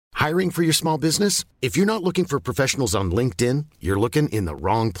Hiring for your small business? If you're not looking for professionals on LinkedIn, you're looking in the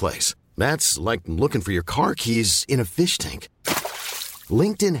wrong place. That's like looking for your car keys in a fish tank.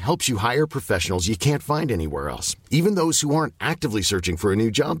 LinkedIn helps you hire professionals you can't find anywhere else, even those who aren't actively searching for a new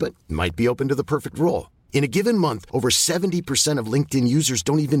job but might be open to the perfect role. In a given month, over 70% of LinkedIn users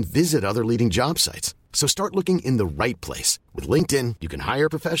don't even visit other leading job sites. So start looking in the right place. With LinkedIn, you can hire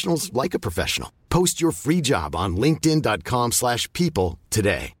professionals like a professional. Post your free job on linkedin.com/people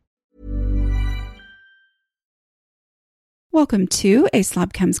today. Welcome to A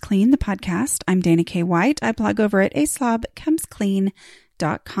Slob Comes Clean, the podcast. I'm Dana K. White. I blog over at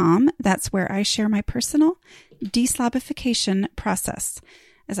aslobcomesclean.com. That's where I share my personal deslobification process.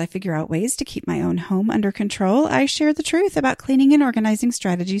 As I figure out ways to keep my own home under control, I share the truth about cleaning and organizing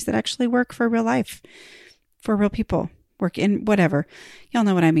strategies that actually work for real life, for real people, work in whatever. Y'all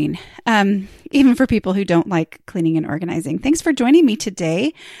know what I mean. Even for people who don't like cleaning and organizing. Thanks for joining me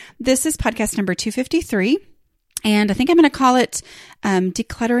today. This is podcast number 253, and I think I'm going to call it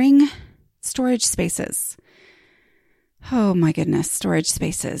Decluttering Storage Spaces. Oh my goodness, storage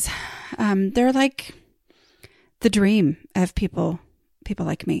spaces. They're like the dream of people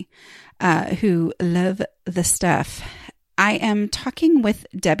like me, who love the stuff. I am talking with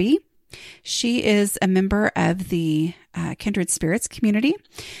Debbie. She is a member of the Kindred Spirits community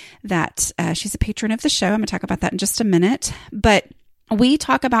that she's a patron of the show. I'm going to talk about that in just a minute, but we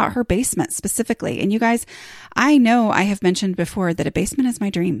talk about her basement specifically. And you guys, I know I have mentioned before that a basement is my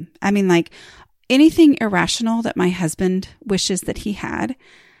dream. I mean, like anything irrational that my husband wishes that he had,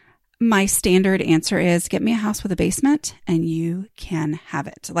 my standard answer is get me a house with a basement and you can have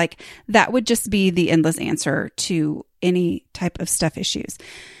it. Like that would just be the endless answer to any type of stuff issues.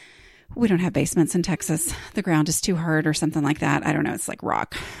 We don't have basements in Texas. The ground is too hard or something like that. I don't know. It's like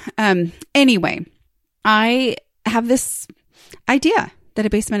rock. Anyway, I have this idea that a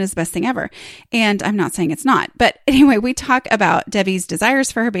basement is the best thing ever. And I'm not saying it's not. But anyway, we talk about Debbie's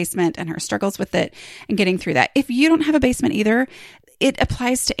desires for her basement and her struggles with it and getting through that. If you don't have a basement either, it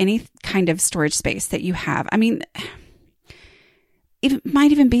applies to any kind of storage space that you have. I mean, it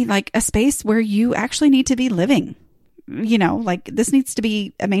might even be like a space where you actually need to be living. You know, like this needs to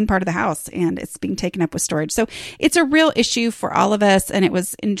be a main part of the house and it's being taken up with storage. So it's a real issue for all of us. And it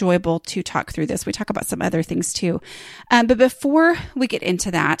was enjoyable to talk through this. We talk about some other things too. But before we get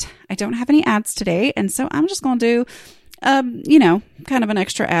into that, I don't have any ads today. And so I'm just going to do, kind of an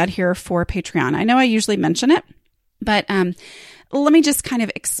extra ad here for Patreon. I know I usually mention it, but, let me just kind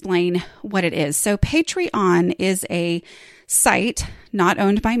of explain what it is. So Patreon is a site not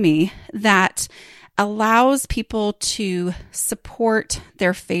owned by me that allows people to support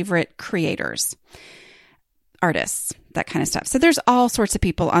their favorite creators, artists, that kind of stuff. So there's all sorts of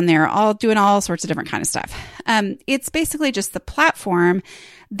people on there, all doing all sorts of different kind of stuff. It's basically just the platform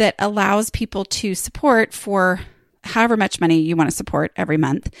that allows people to support for however much money you want to support every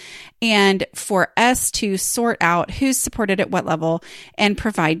month, and for us to sort out who's supported at what level and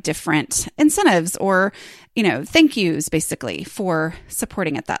provide different incentives or, thank yous basically for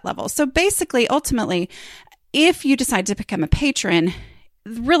supporting at that level. So basically, ultimately, if you decide to become a patron,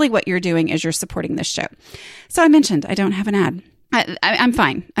 really what you're doing is you're supporting this show. So I mentioned I don't have an ad. I'm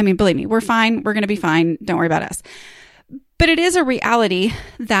fine. I mean, believe me, we're fine. We're going to be fine. Don't worry about us. But it is a reality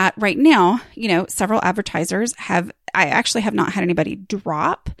that right now, several advertisers I actually have not had anybody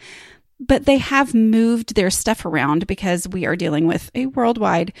drop, but they have moved their stuff around because we are dealing with a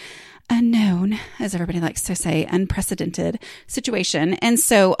worldwide unknown, as everybody likes to say, unprecedented situation. And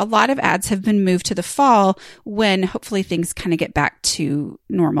so a lot of ads have been moved to the fall when hopefully things kind of get back to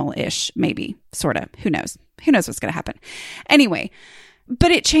normal-ish, maybe, sort of. Who knows? Who knows what's going to happen? Anyway,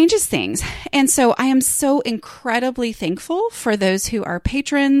 but it changes things. And so I am so incredibly thankful for those who are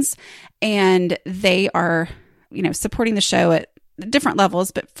patrons and they are, supporting the show at different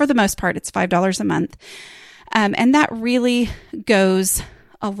levels, but for the most part, it's $5 a month. And that really goes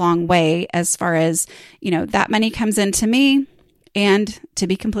a long way as far as, that money comes into me. And to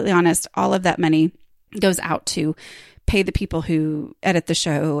be completely honest, all of that money goes out to pay the people who edit the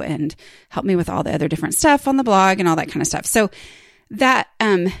show and help me with all the other different stuff on the blog and all that kind of stuff. So that,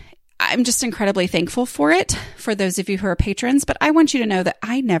 I'm just incredibly thankful for it, for those of you who are patrons, but I want you to know that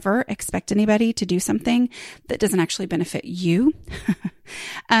I never expect anybody to do something that doesn't actually benefit you.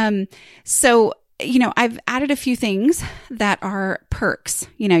 So I've added a few things that are perks.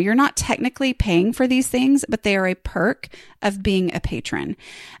 You're not technically paying for these things, but they are a perk of being a patron.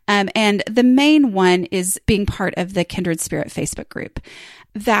 And the main one is being part of the Kindred Spirit Facebook group.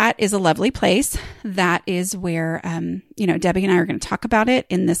 that is a lovely place. That is where, Debbie and I are going to talk about it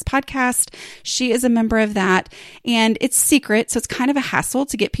in this podcast. She is a member of that, and it's secret. So it's kind of a hassle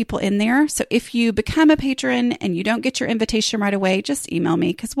to get people in there. So if you become a patron and you don't get your invitation right away, just email me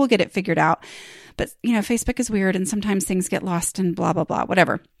because we'll get it figured out. But, Facebook is weird and sometimes things get lost and blah, blah, blah,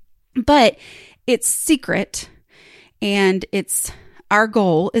 whatever. But it's secret, and our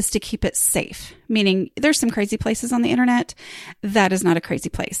goal is to keep it safe, meaning there's some crazy places on the internet. That is not a crazy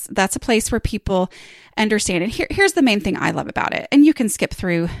place. That's a place where people understand. And here's the main thing I love about it. And you can skip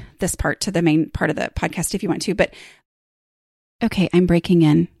through this part to the main part of the podcast if you want to. But okay, I'm breaking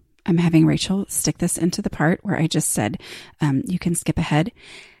in. I'm having Rachel stick this into the part where I just said you can skip ahead.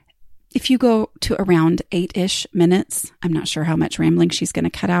 If you go to around 8-ish minutes, I'm not sure how much rambling she's going to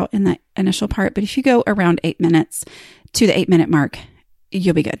cut out in that initial part, but if you go around 8 minutes to the 8-minute mark,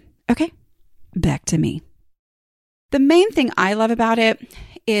 you'll be good. Okay, back to me. The main thing I love about it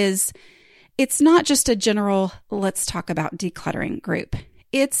is it's not just a general, let's talk about decluttering group.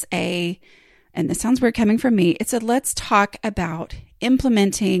 It's and this sounds weird coming from me, it's a let's talk about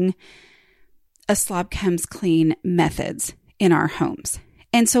implementing a slob comes clean methods in our homes.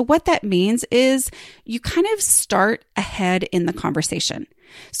 And so what that means is you kind of start ahead in the conversation.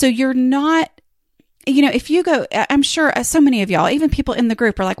 So you're not, if you go, I'm sure so many of y'all, even people in the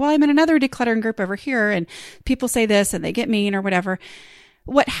group are like, well, I'm in another decluttering group over here and people say this and they get mean or whatever.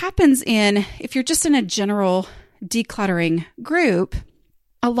 What happens if you're just in a general decluttering group,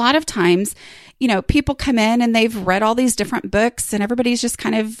 a lot of times, people come in and they've read all these different books and everybody's just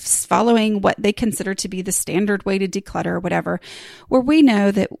kind of following what they consider to be the standard way to declutter or whatever, where we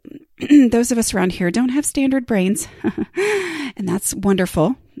know that those of us around here don't have standard brains. And that's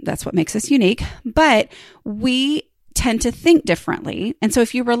wonderful. That's what makes us unique. But we tend to think differently. And so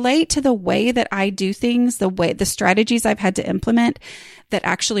if you relate to the way that I do things, the strategies I've had to implement that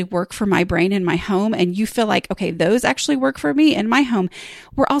actually work for my brain in my home, and you feel like, okay, those actually work for me in my home,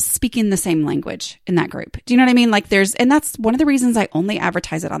 we're all speaking the same language in that group. Do you know what I mean? Like and that's one of the reasons I only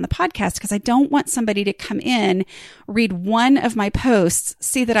advertise it on the podcast, because I don't want somebody to come in, read one of my posts,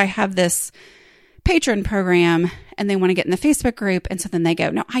 see that I have this patron program, and they want to get in the Facebook group. And so then they go,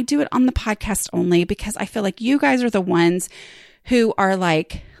 no, I do it on the podcast only because I feel like you guys are the ones who are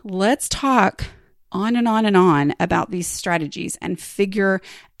like, let's talk on and on and on about these strategies and figure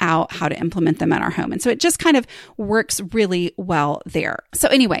out how to implement them at our home. And so it just kind of works really well there. So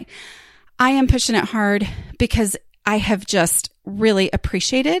anyway, I am pushing it hard because I have just really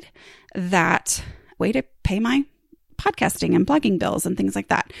appreciated that way to pay my podcasting and blogging bills and things like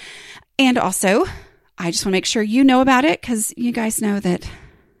that. And also, I just want to make sure you know about it because you guys know that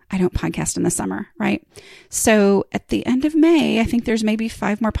I don't podcast in the summer, right? So at the end of May, I think there's maybe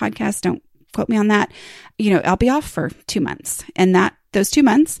 5 more podcasts. Don't quote me on that. I'll be off for 2 months, and those 2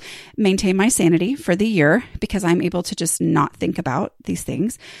 months maintain my sanity for the year because I'm able to just not think about these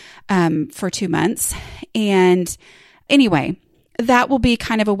things for 2 months. And anyway, that will be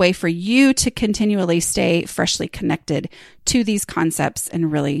kind of a way for you to continually stay freshly connected to these concepts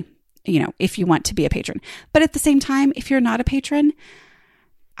and really, if you want to be a patron. But at the same time, if you're not a patron,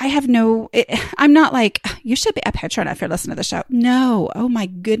 I'm not like, you should be a patron if you're listening to the show. No. Oh my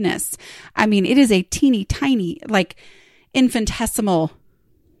goodness. I mean, it is a teeny tiny, like infinitesimal,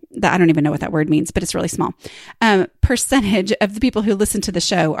 I don't even know what that word means, but it's really small. Percentage of the people who listen to the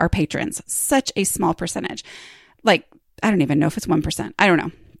show are patrons. Such a small percentage. Like, I don't even know if it's 1%. I don't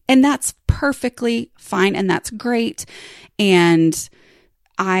know. And that's perfectly fine. And that's great. And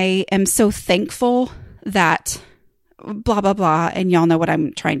I am so thankful that blah, blah, blah. And y'all know what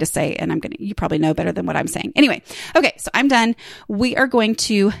I'm trying to say. And you probably know better than what I'm saying. Anyway. Okay. So I'm done. We are going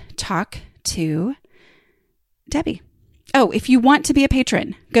to talk to Debbie. Oh, if you want to be a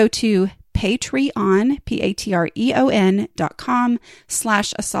patron, go to Patreon,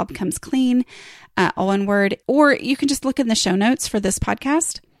 patreon.com/asobcomesclean, all one word, or you can just look in the show notes for this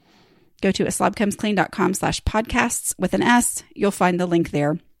podcast. Go to asobcomesclean.com/podcasts with an S. You'll find the link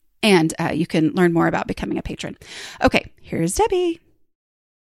there, and you can learn more about becoming a patron. Okay, here's Debbie.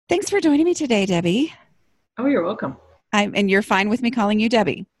 Thanks for joining me today, Debbie. Oh, you're welcome. And you're fine with me calling you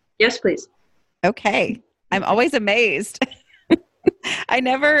Debbie? Yes, please. Okay. I'm always amazed. I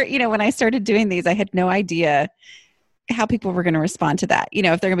never, when I started doing these, I had no idea how people were going to respond to that.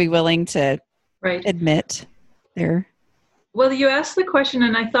 If they're going to be willing to admit their... Well, you asked the question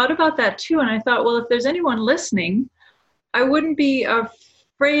and I thought about that too. And I thought, well, if there's anyone listening, I wouldn't be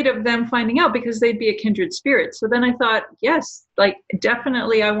afraid of them finding out because they'd be a kindred spirit. So then I thought, yes, like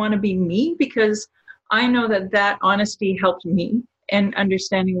definitely I want to be me because I know that honesty helped me and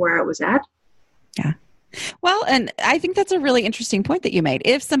understanding where I was at. Yeah. Well, and I think that's a really interesting point that you made.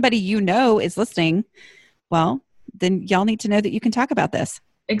 If somebody is listening, well, then y'all need to know that you can talk about this.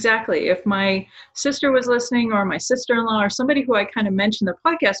 Exactly. If my sister was listening, or my sister-in-law, or somebody who I kind of mentioned the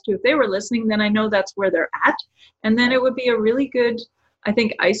podcast to, if they were listening, then I know that's where they're at. And then it would be a really good, I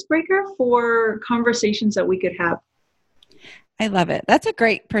think, icebreaker for conversations that we could have. I love it. That's a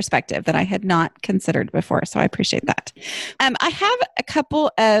great perspective that I had not considered before. So I appreciate that. I have a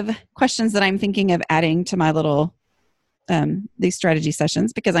couple of questions that I'm thinking of adding to my little these strategy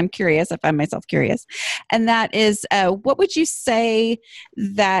sessions, because I'm curious. I find myself curious. And that is, what would you say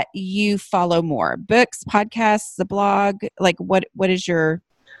that you follow more? Books, podcasts, the blog? Like what is your...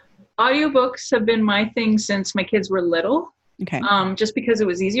 Audiobooks have been my thing since my kids were little. Okay. Just because it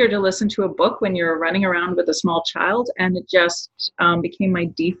was easier to listen to a book when you're running around with a small child. And it just became my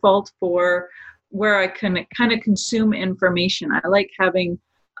default for where I can kind of consume information. I like having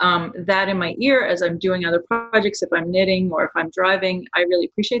that in my ear as I'm doing other projects. If I'm knitting or if I'm driving, I really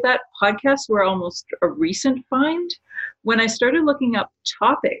appreciate that. Podcasts were almost a recent find when I started looking up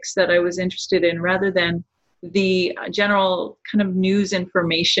topics that I was interested in rather than the general kind of news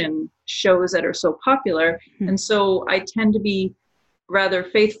information shows that are so popular. Mm-hmm. And so I tend to be rather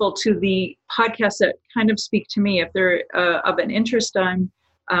faithful to the podcasts that kind of speak to me. If they're of an interest, I'm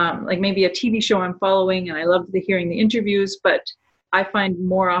like maybe a TV show I'm following and I love hearing the interviews, but I find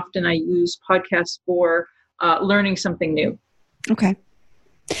more often I use podcasts for learning something new. Okay.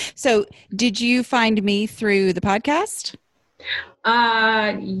 So did you find me through the podcast?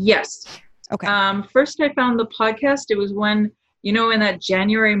 Yes. Okay. First I found the podcast. It was when, in that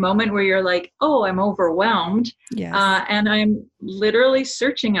January moment where you're like, oh, I'm overwhelmed. Yes. And I'm literally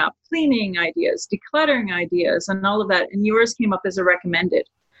searching up cleaning ideas, decluttering ideas, and all of that. And yours came up as a recommended.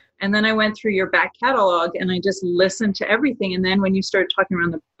 And then I went through your back catalog and I just listened to everything. And then when you started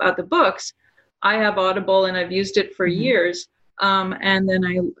talking about the books, I have Audible and I've used it for years. And then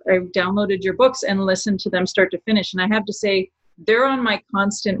I downloaded your books and listened to them start to finish. And I have to say, they're on my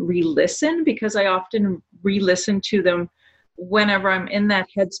constant re-listen because I often re-listen to them whenever I'm in that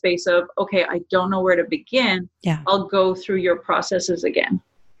headspace of, okay, I don't know where to begin. Yeah. I'll go through your processes again.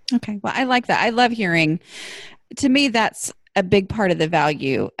 Okay. Well, I like that. I love hearing. To me, that's a big part of the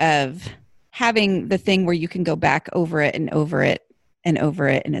value of having the thing where you can go back over it and over it and over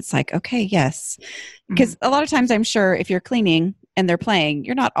it. And it's like, okay, yes. Because a lot of times I'm sure if you're cleaning and they're playing,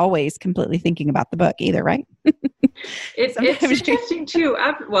 you're not always completely thinking about the book either, right? It's interesting too.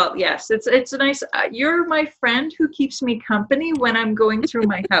 Well, yes, it's a nice, you're my friend who keeps me company when I'm going through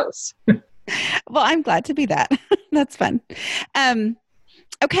my house. Well, I'm glad to be that. That's fun.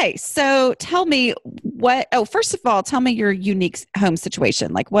 Okay. So tell me first of all, tell me your unique home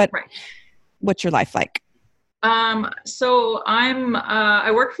situation. Like what's your life like? So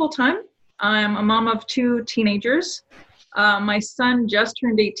I work full time. I'm a mom of 2 teenagers. My son just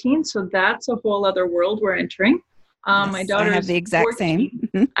turned 18, so that's a whole other world we're entering. Yes, my daughter I have the exact 14.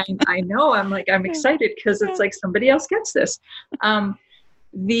 same. I know. I'm excited because it's like somebody else gets this. My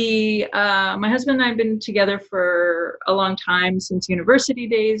husband and I have been together for a long time, since university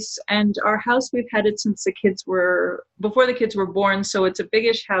days, and our house, we've had it since before the kids were born. So it's a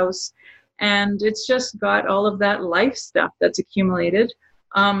biggish house and it's just got all of that life stuff that's accumulated.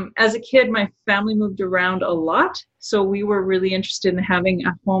 As a kid, my family moved around a lot. So we were really interested in having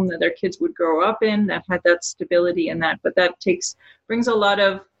a home that their kids would grow up in that had that stability and that, but that brings a lot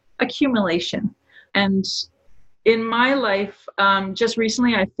of accumulation. And in my life, just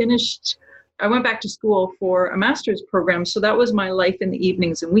recently I went back to school for a master's program. So that was my life in the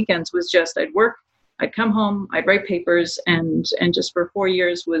evenings and weekends, was just, I'd work, I'd come home, I'd write papers, and just for 4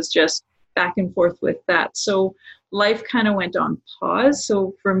 years was just back and forth with that. So life kind of went on pause.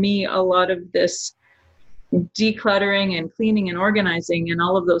 So for me, a lot of this decluttering and cleaning and organizing and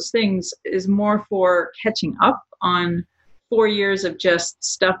all of those things is more for catching up on 4 years of just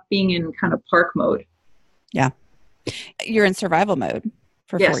stuff being in kind of park mode. Yeah. You're in survival mode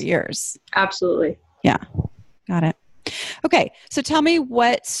for 4 years. Absolutely. Yeah. Got it. Okay. So tell me,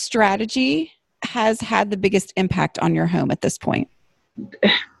 what strategy has had the biggest impact on your home at this point?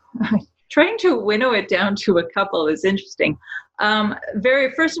 Trying to winnow it down to a couple is interesting.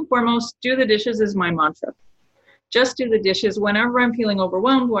 Very first and foremost, do the dishes is my mantra. Just do the dishes whenever I'm feeling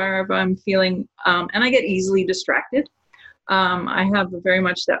overwhelmed, wherever I'm feeling, and I get easily distracted. I have very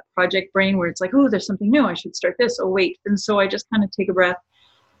much that project brain where it's like, oh, there's something new. I should start this. Oh, wait. And so I just kind of take a breath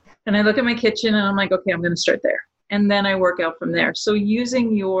and I look at my kitchen and I'm like, okay, I'm going to start there. And then I work out from there. So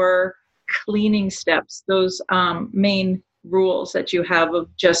using your cleaning steps, those main rules that you have of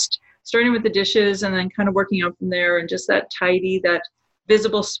just starting with the dishes and then kind of working out from there, and just that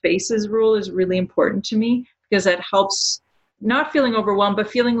visible spaces rule is really important to me because that helps not feeling overwhelmed,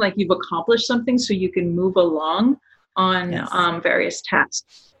 but feeling like you've accomplished something so you can move along on various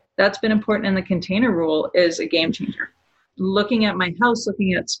tasks. That's been important. And the container rule is a game changer. Looking at my house,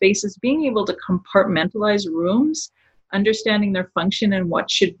 looking at spaces, being able to compartmentalize rooms, understanding their function and what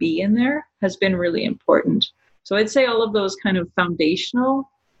should be in there has been really important. So I'd say all of those kind of foundational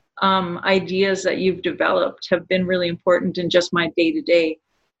ideas that you've developed have been really important in just my day-to-day.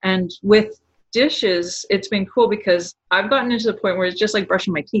 And with dishes, it's been cool because I've gotten into the point where it's just like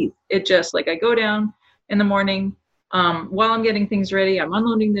brushing my teeth. It just like I go down in the morning while I'm getting things ready, I'm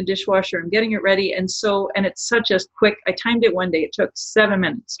unloading the dishwasher, I'm getting it ready. And it's such a quick, I timed it one day. It took 7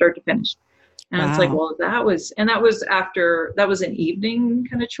 minutes start to finish. And It's like, well, that was an evening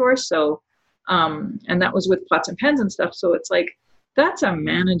kind of chore. So, and that was with pots and pans and stuff. So it's like, that's a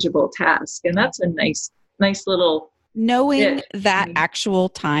manageable task. And that's a nice little knowing that actual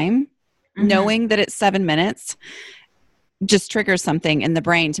time, knowing that it's 7 minutes just triggers something in the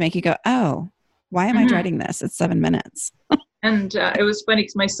brain to make you go, oh, why am I dreading this? It's 7 minutes. And it was funny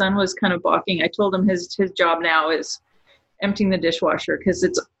because my son was kind of balking. I told him his job now is emptying the dishwasher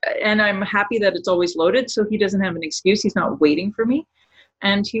and I'm happy that it's always loaded. So he doesn't have an excuse. He's not waiting for me.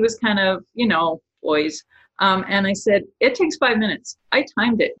 And he was kind of, boys. And I said, it takes 5 minutes. I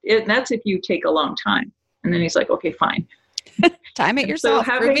timed it. That's if you take a long time. And then he's like, okay, fine. Time it yourself.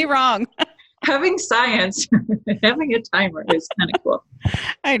 So prove me wrong. Having science, having a timer is kind of cool.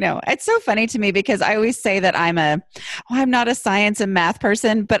 I know. It's so funny to me because I always say that I'm not a science and math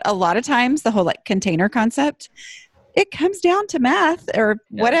person, but a lot of times the whole like container concept, it comes down to math or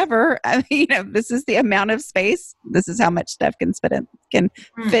whatever. I mean, this is the amount of space. This is how much stuff can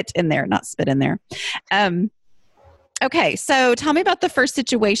fit in there, not spit in there. Okay. So tell me about the first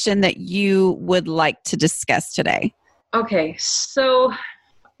situation that you would like to discuss today. Okay. So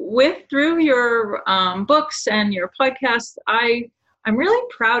through your books and your podcasts, I'm really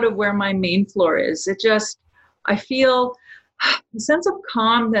proud of where my main floor is. I feel a sense of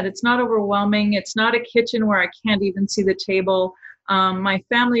calm, that it's not overwhelming. It's not a kitchen where I can't even see the table. My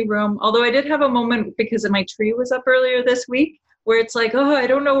family room, although I did have a moment because my tree was up earlier this week where it's like, oh, I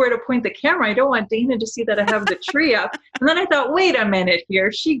don't know where to point the camera. I don't want Dana to see that I have the tree up. And then I thought, wait a minute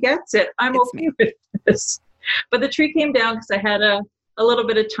here. She gets it. I'm okay with this. But the tree came down because I had a little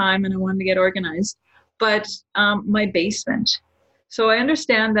bit of time and I wanted to get organized. But my basement. So I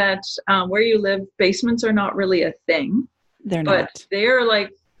understand that where you live, basements are not really a thing. They're not. But they're like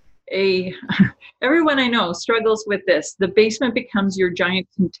everyone I know struggles with this. The basement becomes your giant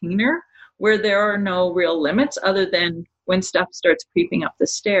container where there are no real limits other than when stuff starts creeping up the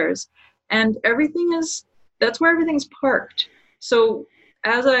stairs. And that's where everything's parked. So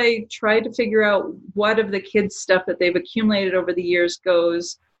as I try to figure out what of the kids' stuff that they've accumulated over the years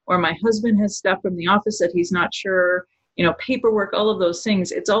goes, or my husband has stuff from the office that he's not sure, paperwork, all of those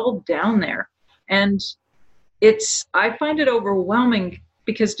things, it's all down there. And I find it overwhelming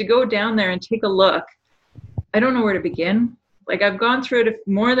because to go down there and take a look, I don't know where to begin. Like I've gone through it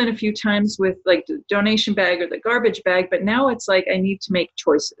more than a few times with like the donation bag or the garbage bag, but now it's like I need to make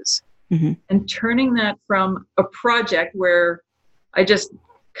choices. And turning that from a project where I just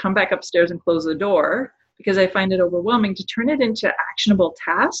come back upstairs and close the door because I find it overwhelming, to turn it into actionable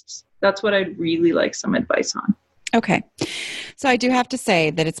tasks. That's what I'd really like some advice on. Okay. So I do have to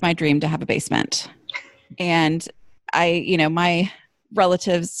say that it's my dream to have a basement. And my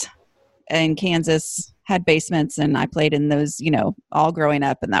relatives in Kansas had basements and I played in those, all growing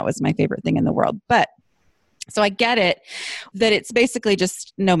up, and that was my favorite thing in the world. But so I get it that it's basically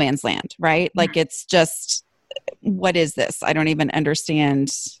just no man's land, right? Like it's just, what is this? I don't even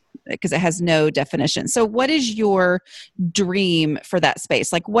understand because it has no definition. So what is your dream for that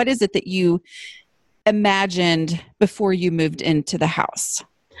space? Like what is it that you imagined before you moved into the house?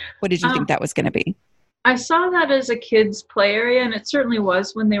 What did you think that was going to be? I saw that as a kid's play area, and it certainly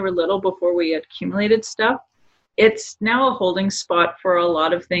was when they were little before we accumulated stuff. It's now a holding spot for a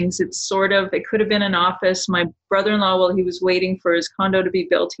lot of things. It could have been an office. My brother-in-law, while he was waiting for his condo to be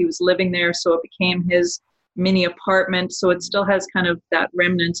built, he was living there, so it became his mini apartment. So it still has kind of that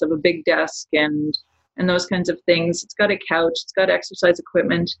remnants of a big desk and those kinds of things. It's got a couch. It's got exercise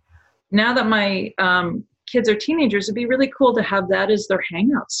equipment. Now that my kids are teenagers, it'd be really cool to have that as their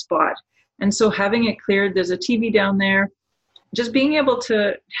hangout spot. And so having it cleared, there's a TV down there, just being able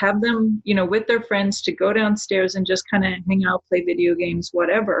to have them, with their friends to go downstairs and just kind of hang out, play video games,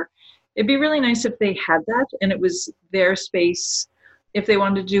 whatever. It'd be really nice if they had that and it was their space. If they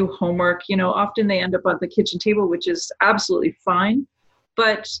wanted to do homework, often they end up on the kitchen table, which is absolutely fine.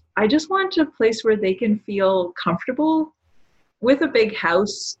 But I just want a place where they can feel comfortable with a big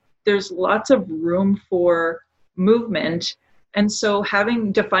house, there's lots of room for movement. And so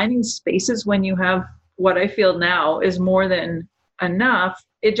defining spaces when you have what I feel now is more than enough,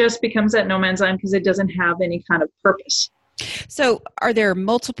 it just becomes that no man's land because it doesn't have any kind of purpose. So are there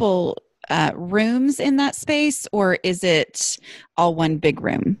multiple rooms in that space, or is it all one big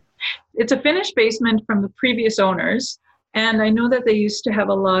room? It's a finished basement from the previous owners. And I know that they used to have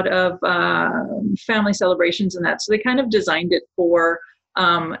a lot of family celebrations and that. So they kind of designed it for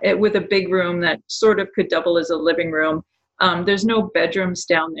it with a big room that sort of could double as a living room. There's no bedrooms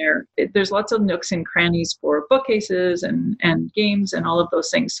down there. There's lots of nooks and crannies for bookcases and games and all of those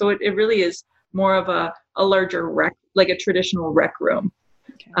things. So it really is more of a larger rec, like a traditional rec room,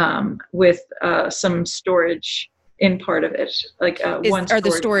 with some storage in part of it. Like are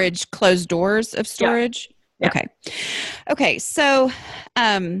the storage closed doors of storage? Yeah. Okay. So,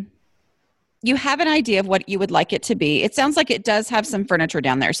 you have an idea of what you would like it to be. It sounds like it does have some furniture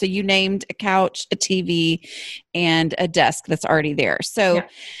down there. So you named a couch, a TV, and a desk that's already there. So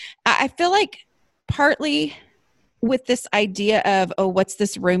I feel like partly with this idea of, what's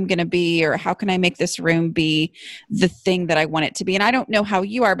this room going to be? Or how can I make this room be the thing that I want it to be? And I don't know how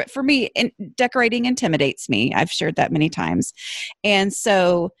you are, but for me, decorating intimidates me. I've shared that many times. And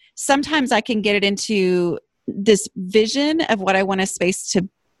so sometimes I can get it into this vision of what I want a space to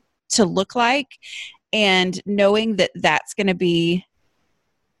look like, and knowing that that's going to be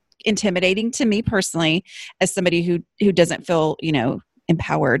intimidating to me personally as somebody who doesn't feel,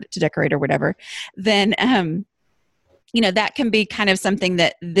 empowered to decorate or whatever, then, that can be kind of something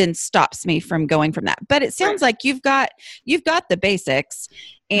that then stops me from going from that. But it sounds like you've got the basics,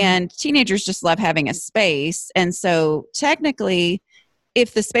 and teenagers just love having a space. And so technically,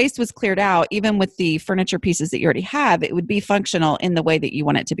 if the space was cleared out, even with the furniture pieces that you already have, it would be functional in the way that you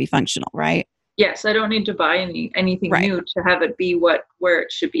want it to be functional, right? Yes, I don't need to buy anything new to have it be where it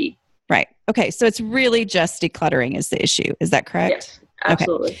should be. Right. Okay. So it's really just decluttering is the issue. Is that correct? Yes,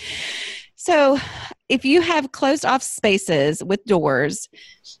 absolutely. Okay. So if you have closed off spaces with doors,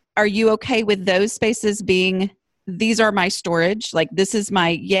 are you okay with those spaces being, these are my storage? Like, this is my,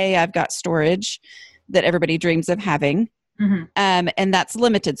 yay, I've got storage that everybody dreams of having. Mm-hmm. And that's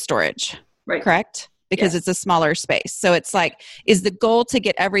limited storage, right? Correct? Because it's a smaller space. So it's like, is the goal to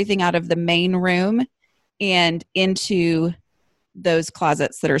get everything out of the main room and into those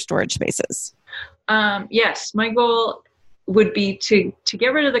closets that are storage spaces? Yes, my goal would be to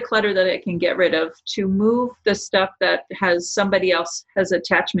get rid of the clutter that I can get rid of, to move the stuff that somebody else has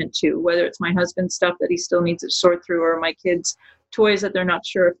attachment to, whether it's my husband's stuff that he still needs to sort through, or my kids' toys that they're not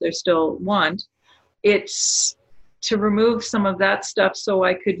sure if they still want. It's to remove some of that stuff so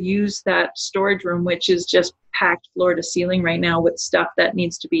I could use that storage room, which is just packed floor to ceiling right now with stuff that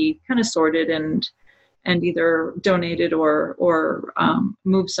needs to be kind of sorted and either donated or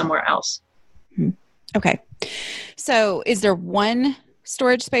moved somewhere else. Okay. So is there one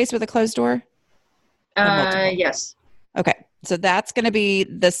storage space with a closed door? Yes. Okay. So that's going to be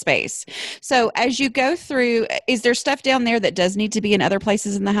the space. So as you go through, is there stuff down there that does need to be in other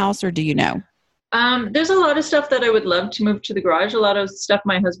places in the house, or do you know? There's a lot of stuff that I would love to move to the garage. A lot of stuff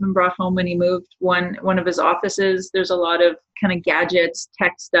my husband brought home when he moved one of his offices. There's a lot of kind of gadgets,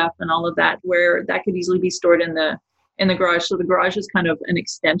 tech stuff, and all of that, where that could easily be stored in the garage. So the garage is kind of an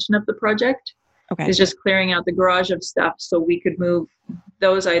extension of the project. Okay. It's just clearing out the garage of stuff so we could move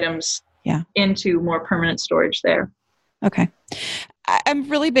those items into more permanent storage there. Okay. I'm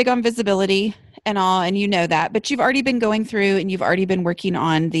really big on visibility and all, and you know that, but you've already been going through and you've already been working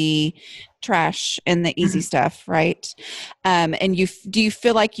on the trash and the easy stuff, right? And do you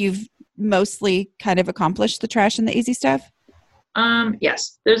feel like you've mostly kind of accomplished the trash and the easy stuff?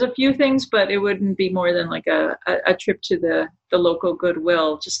 Yes, there's a few things, but it wouldn't be more than like a trip to the local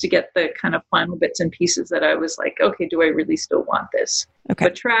Goodwill just to get the kind of final bits and pieces that I was like, okay, do I really still want this? Okay.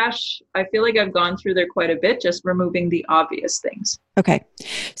 But trash, I feel like I've gone through there quite a bit, just removing the obvious things. Okay.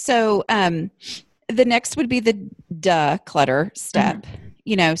 So, the next would be the declutter step,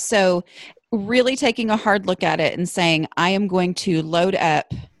 so really taking a hard look at it and saying, I am going to load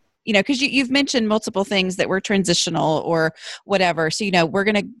up, because you've mentioned multiple things that were transitional or whatever. So, we're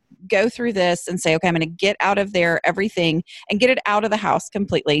going to go through this and say, okay, I'm going to get out of there everything and get it out of the house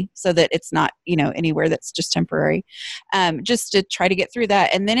completely so that it's not, anywhere that's just temporary, just to try to get through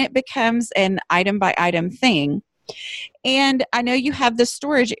that. And then it becomes an item by item thing. And I know you have the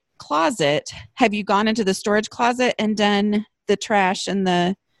storage closet. Have you gone into the storage closet and done the trash and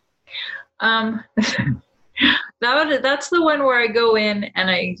the... That's the one where I go in and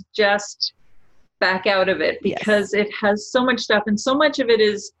I just back out of it because it has so much stuff, and so much of it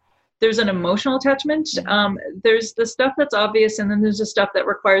is there's an emotional attachment. There's the stuff that's obvious, and then there's the stuff that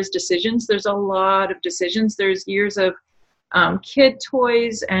requires decisions. There's a lot of decisions. There's years of kid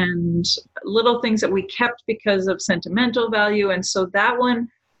toys and little things that we kept because of sentimental value. And so that one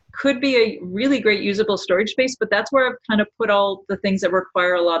could be a really great usable storage space, but that's where I've kind of put all the things that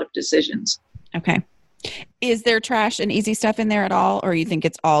require a lot of decisions. Okay. Is there trash and easy stuff in there at all, or you think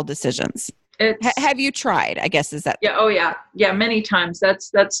it's all decisions? Have you tried? I guess is that. Yeah. Oh yeah. Yeah. Many times.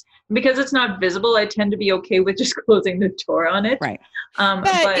 That's because it's not visible. I tend to be okay with just closing the door on it. Right.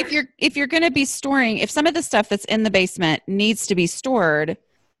 But if you're going to be storing, if some of the stuff that's in the basement needs to be stored,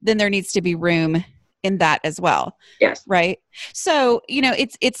 then there needs to be room in that as well. Yes. Right. So,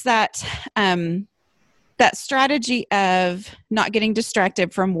 it's that, that strategy of not getting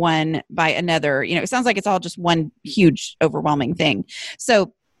distracted from one by another. It sounds like it's all just one huge, overwhelming thing.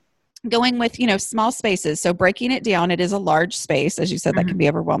 So going with, small spaces. So breaking it down, it is a large space. As you said, that can be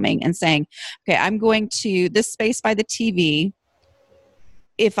overwhelming, and saying, okay, I'm going to this space by the TV.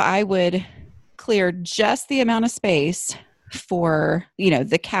 If I would clear just the amount of space for,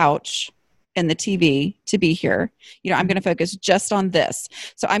 the couch and the TV to be here, I'm going to focus just on this.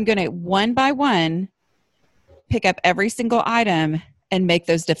 So I'm going to one by one pick up every single item and make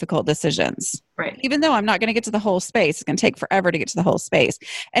those difficult decisions. Right. Even though I'm not going to get to the whole space, it's going to take forever to get to the whole space.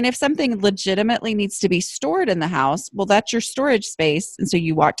 And if something legitimately needs to be stored in the house, well, that's your storage space. And so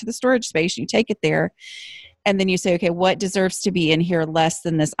you walk to the storage space, you take it there, and then you say, okay, what deserves to be in here less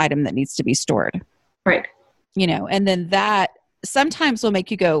than this item that needs to be stored? Right. And then that sometimes will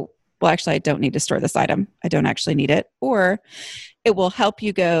make you go, well, actually, I don't need to store this item. I don't actually need it. Or it will help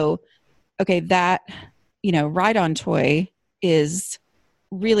you go, okay, that, ride-on toy is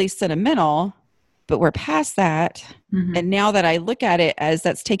really sentimental, but we're past that. And now that I look at it as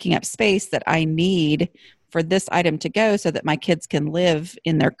that's taking up space that I need for this item to go so that my kids can live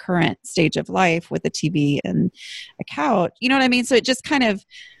in their current stage of life with a TV and a couch. You know what I mean? So it just kind of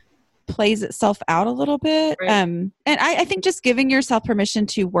plays itself out a little bit. Right. And I think just giving yourself permission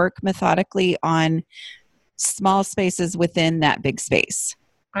to work methodically on small spaces within that big space.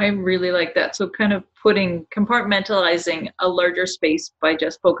 I really like that. So kind of compartmentalizing a larger space by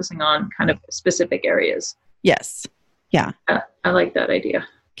just focusing on kind of specific areas. Yes. Yeah. I like that idea.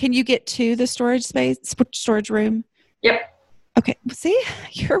 Can you get to the storage room? Yep. Okay. See,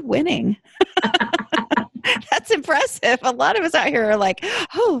 you're winning. That's impressive. A lot of us out here are like,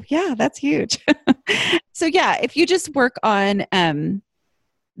 oh yeah, that's huge. So yeah, if you just work on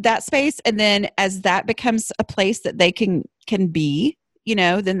that space, and then as that becomes a place that they can be,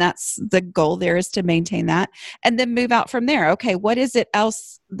 then that's the goal there, is to maintain that and then move out from there. Okay, what is it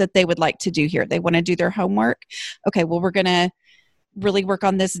else that they would like to do here? They want to do their homework. Okay, well, we're going to really work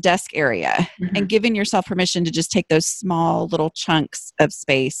on this desk area, and giving yourself permission to just take those small little chunks of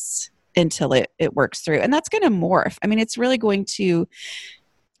space until it works through. And that's going to morph. I mean, it's really going to,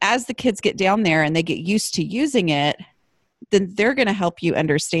 as the kids get down there and they get used to using it, then they're going to help you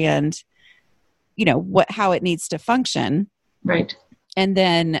understand, how it needs to function. Right. And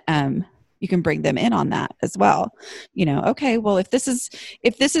then you can bring them in on that as well. Okay, well, if this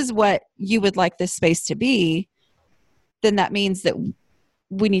is what you would like this space to be, then that means that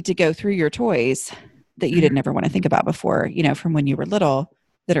we need to go through your toys that you didn't ever want to think about before, from when you were little,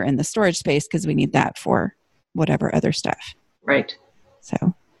 that are in the storage space, because we need that for whatever other stuff. Right.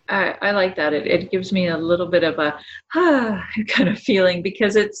 So I like that. It gives me a little bit of a kind of feeling,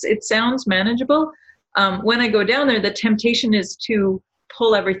 because it sounds manageable. When I go down there, the temptation is to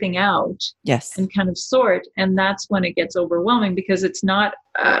pull everything out. Yes. And kind of sort. And that's when it gets overwhelming, because it's not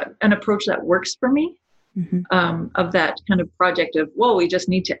an approach that works for me. Of that kind of project of, well, we just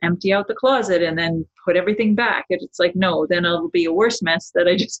need to empty out the closet and then put everything back. It's like, no, then it'll be a worse mess that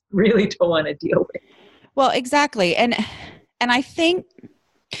I just really don't want to deal with. Well, exactly. And I think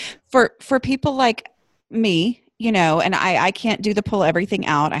for people like me, and I can't do the pull everything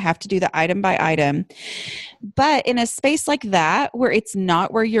out. I have to do the item by item. But in a space like that, where it's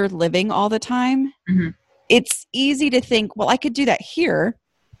not where you're living all the time, it's easy to think, well, I could do that here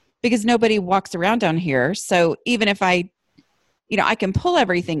because nobody walks around down here. So even if I can pull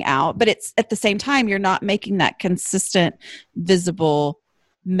everything out, but it's at the same time, you're not making that consistent, visible,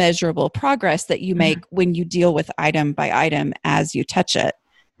 measurable progress that you make when you deal with item by item as you touch it.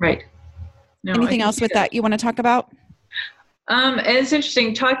 Right. No, anything else with that you want to talk about? It's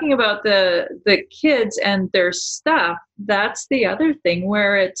interesting talking about the kids and their stuff. That's the other thing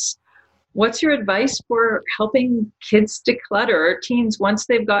where it's, what's your advice for helping kids declutter, or teens, once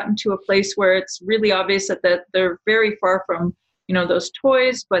they've gotten to a place where it's really obvious that they're very far from, those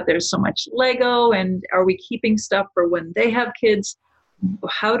toys, but there's so much Lego, and are we keeping stuff for when they have kids?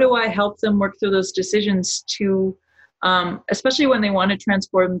 how do I help them work through those decisions to, especially when they want to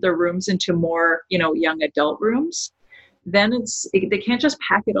transform their rooms into more, young adult rooms, then they can't just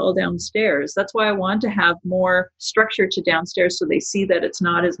pack it all downstairs. That's why I want to have more structure to downstairs, so they see that it's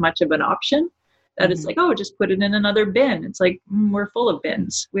not as much of an option, that it's like, oh, just put it in another bin. It's like, we're full of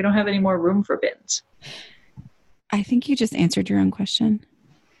bins. We don't have any more room for bins. I think you just answered your own question.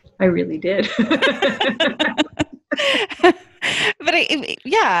 I really did. But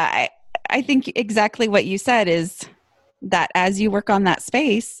I think exactly what you said is that as you work on that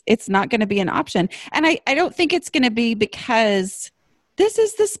space, it's not going to be an option. And I don't think it's going to be because this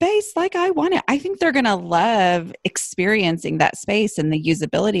is the space like I want it. I think they're going to love experiencing that space and the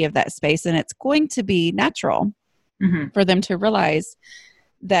usability of that space. And it's going to be natural for them to realize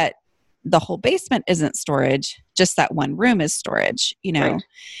that the whole basement isn't storage, just that one room is storage, Right.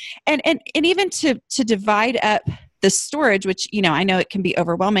 and even to divide up the storage, which, I know it can be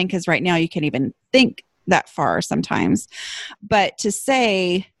overwhelming because right now you can't even think that far sometimes, but to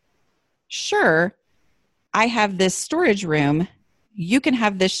say, sure, I have this storage room, you can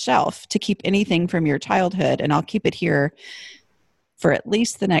have this shelf to keep anything from your childhood, and I'll keep it here for at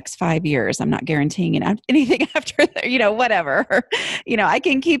least the next 5 years. I'm not guaranteeing anything after that, whatever. I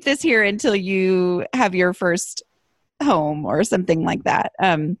can keep this here until you have your first home or something like that.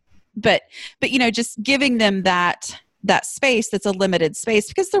 But just giving them that space that's a limited space,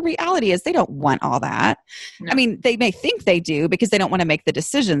 because the reality is they don't want all that. No. I mean, they may think they do because they don't want to make the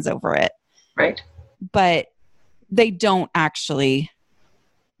decisions over it. Right. But they don't actually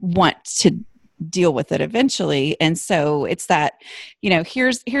want to deal with it eventually. And so it's that,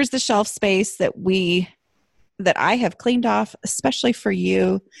 here's the shelf space that I have cleaned off, especially for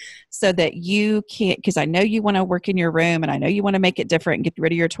you, so that you can't, because I know you want to work in your room and I know you want to make it different and get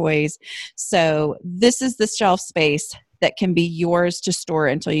rid of your toys. So this is the shelf space that can be yours to store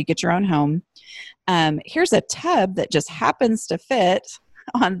until you get your own home. Here's a tub that just happens to fit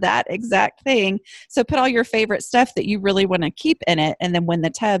on that exact thing. So put all your favorite stuff that you really want to keep in it. And then when the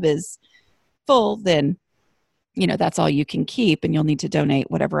tub is full, then, that's all you can keep, and you'll need to donate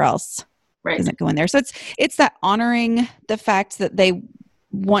whatever else doesn't go in there. So it's that honoring the fact that they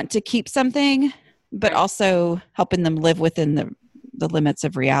want to keep something, but also helping them live within the limits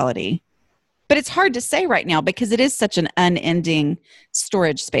of reality. But it's hard to say right now because it is such an unending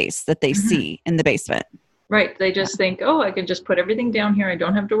storage space that they see in the basement. Right. They just think, oh, I can just put everything down here. I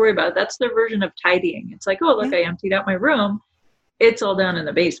don't have to worry about it. That's their version of tidying. It's like, oh, look, I emptied out my room. It's all down in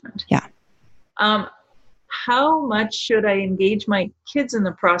the basement. Yeah. How much should I engage my kids in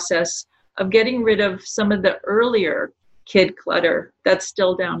the process of getting rid of some of the earlier kid clutter that's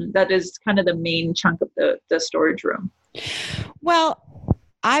still down? That is kind of the main chunk of the storage room. Well,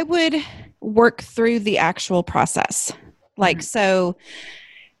 I would work through the actual process. Like, so,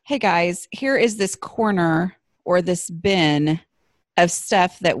 hey guys, here is this corner or this bin of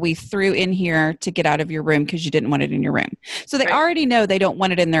stuff that we threw in here to get out of your room because you didn't want it in your room. So they already know they don't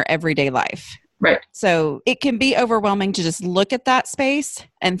want it in their everyday life. Right. So it can be overwhelming to just look at that space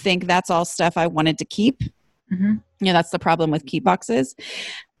and think that's all stuff I wanted to keep. That's the problem with keep boxes,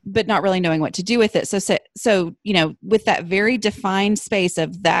 but not really knowing what to do with it. So, with that very defined space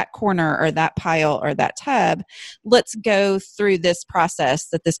of that corner or that pile or that tub, let's go through this process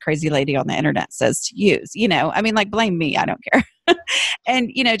that this crazy lady on the internet says to use, blame me. I don't care.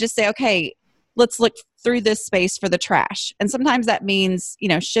 And, just say, okay, let's look through this space for the trash. And sometimes that means,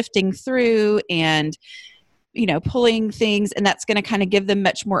 shifting through and, pulling things. And that's going to kind of give them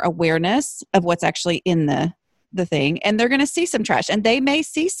much more awareness of what's actually in the thing. And they're going to see some trash. And they may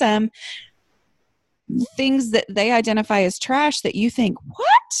see some things that they identify as trash that you think,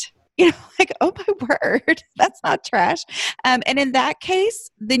 what? Like, oh my word, that's not trash. And in that case,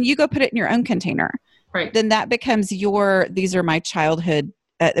 then you go put it in your own container. Right. Then that becomes these are my childhood.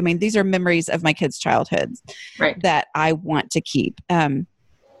 These are memories of my kids' childhoods that I want to keep.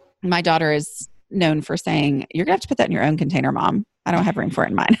 My daughter is known for saying, you're going to have to put that in your own container, Mom. I don't have room for it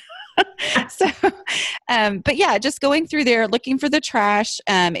in mine. But yeah, just going through there, looking for the trash.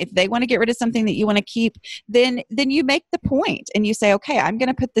 If they want to get rid of something that you want to keep, then you make the point and you say, okay, I'm going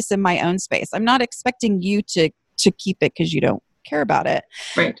to put this in my own space. I'm not expecting you to keep it because you don't care about it.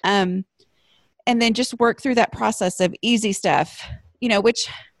 Right. And then just work through that process of easy stuff, which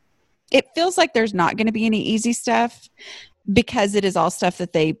it feels like there's not going to be any easy stuff because it is all stuff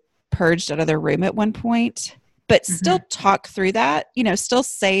that they purged out of their room at one point. But still talk through that, still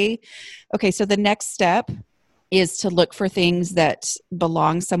say, okay, so the next step is to look for things that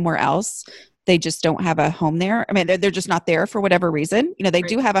belong somewhere else. They just don't have a home there. They're just not there for whatever reason. They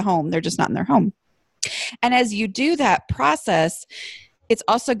do have a home. They're just not in their home. And as you do that process, it's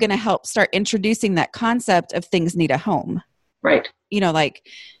also going to help start introducing that concept of things need a home. Right. Like,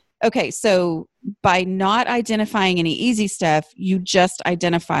 okay, so by not identifying any easy stuff, you just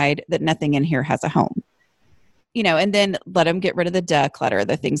identified that nothing in here has a home. And then let them get rid of the declutter,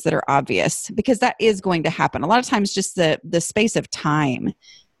 the things that are obvious, because that is going to happen. A lot of times just the space of time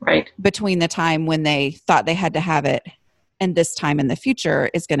between the time when they thought they had to have it and this time in the future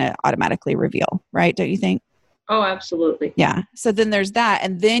is going to automatically reveal, right? Don't you think? Oh, absolutely. Yeah. So then there's that.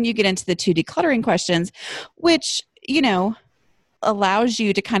 And then you get into the 2 decluttering questions, which, allows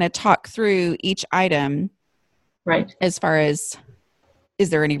you to kind of talk through each item. Right. As far as, is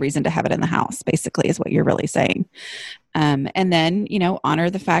there any reason to have it in the house, basically, is what you're really saying. And then,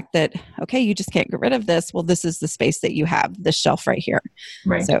 honor the fact that, okay, you just can't get rid of this. Well, this is the space that you have, this shelf right here.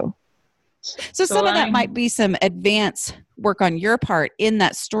 Right. So some of that might be some advanced work on your part in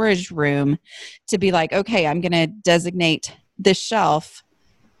that storage room to be like, okay, I'm going to designate this shelf,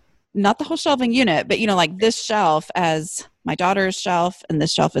 not the whole shelving unit, but, like this shelf as my daughter's shelf and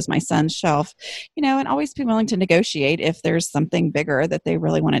this shelf is my son's shelf, and always be willing to negotiate if there's something bigger that they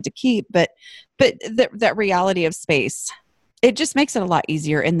really wanted to keep. But that reality of space, it just makes it a lot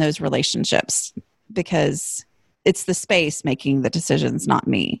easier in those relationships because it's the space making the decisions, not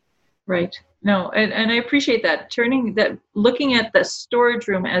me. Right. No, and I appreciate that. Looking at the storage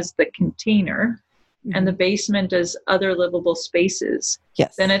room as the container and the basement as other livable spaces.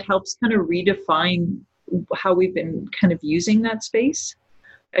 Yes. Then it helps kind of redefine how we've been kind of using that space.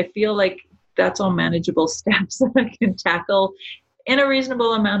 I feel like that's all manageable steps that I can tackle in a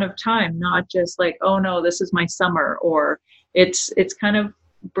reasonable amount of time, not just like, oh no, this is my summer, or it's kind of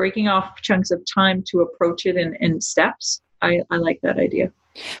breaking off chunks of time to approach it in steps. I like that idea.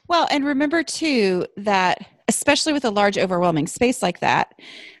 Well, and remember too, that especially with a large, overwhelming space like that,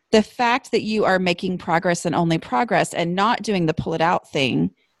 the fact that you are making progress and only progress and not doing the pull it out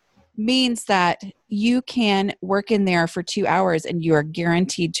thing means that you can work in there for 2 hours and you are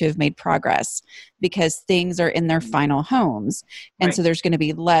guaranteed to have made progress because things are in their final homes. And right. So there's going to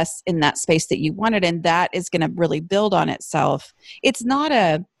be less in that space that you wanted. And that is going to really build on itself. It's not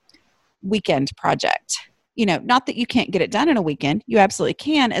a weekend project. Not that you can't get it done in a weekend. You absolutely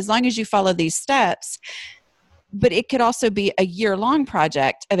can, as long as you follow these steps. But it could also be a year-long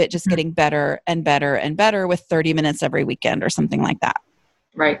project of it just getting better and better and better with 30 minutes every weekend or something like that.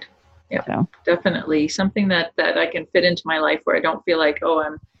 Right. Yeah, so. Definitely. Something that I can fit into my life where I don't feel like,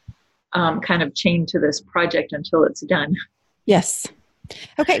 oh, I'm kind of chained to this project until it's done. Yes.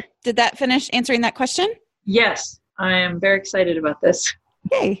 Okay. Did that finish answering that question? Yes. I am very excited about this.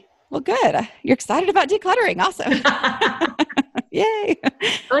 Yay. Well, good. You're excited about decluttering. Awesome. Yay.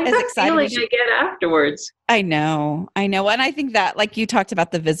 I like that feeling I get afterwards. I know. And I think that, like you talked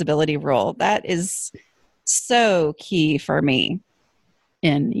about the visibility rule, that is so key for me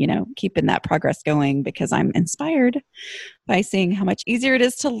in, keeping that progress going, because I'm inspired by seeing how much easier it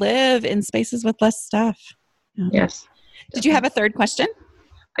is to live in spaces with less stuff. Yes. Did you have a third question?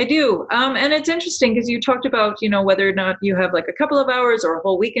 I do. And it's interesting because you talked about, whether or not you have like a couple of hours or a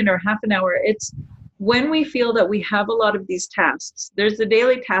whole weekend or half an hour. It's when we feel that we have a lot of these tasks. There's the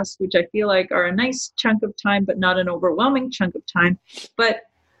daily tasks, which I feel like are a nice chunk of time, but not an overwhelming chunk of time.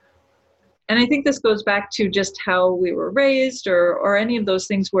 And I think this goes back to just how we were raised or any of those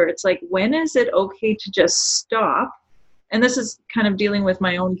things where it's like, when is it okay to just stop? And this is kind of dealing with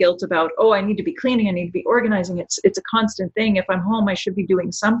my own guilt about, oh, I need to be cleaning, I need to be organizing. It's a constant thing. If I'm home, I should be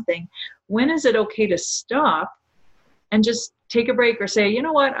doing something. When is it okay to stop and just take a break or say, you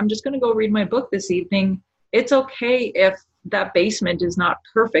know what, I'm just going to go read my book this evening. It's okay if that basement is not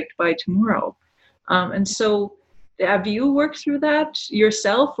perfect by tomorrow. And so have you worked through that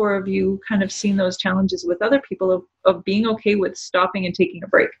yourself, or have you kind of seen those challenges with other people of being okay with stopping and taking a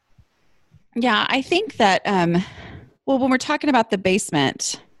break? Yeah, I think that, well, when we're talking about the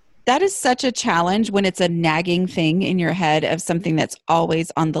basement, that is such a challenge when it's a nagging thing in your head of something that's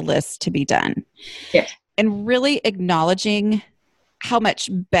always on the list to be done. Yes. And really acknowledging how much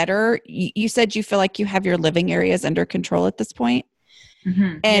better you said you feel like you have your living areas under control at this point.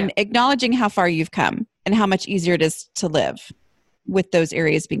 Mm-hmm. And acknowledging how far you've come and how much easier it is to live with those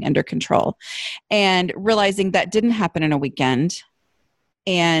areas being under control, and realizing that didn't happen in a weekend.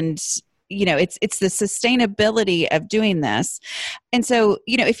 And, it's the sustainability of doing this. And so,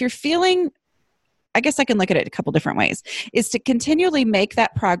 if you're feeling, I guess I can look at it a couple different ways, is to continually make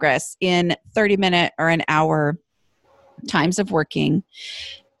that progress in 30-minute or an hour times of working,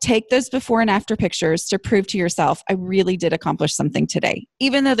 take those before and after pictures to prove to yourself, I really did accomplish something today,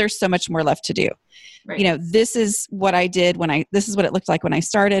 even though there's so much more left to do. Right. You know, this is what I did this is what it looked like when I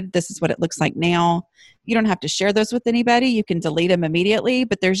started. This is what it looks like now. You don't have to share those with anybody. You can delete them immediately,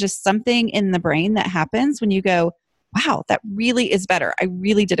 but there's just something in the brain that happens when you go, wow, that really is better. I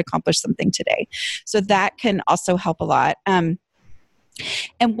really did accomplish something today. So that can also help a lot. And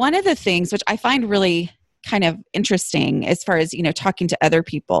one of the things which I find really kind of interesting as far as, you know, talking to other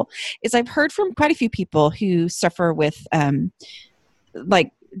people is I've heard from quite a few people who suffer with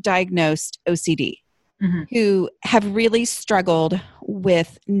like diagnosed OCD, who have really struggled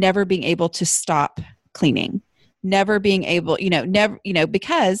with never being able to stop cleaning, never being able,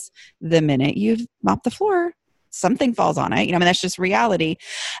 because the minute you've mopped the floor, something falls on it. I mean, that's just reality.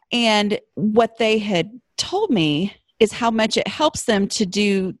 And what they had told me is how much it helps them to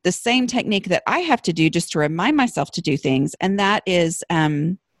do the same technique that I have to do just to remind myself to do things. And that is,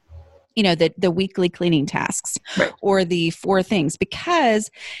 the weekly cleaning tasks, right, or the 4 things, because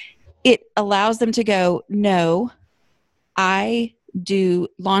it allows them to go, no, I do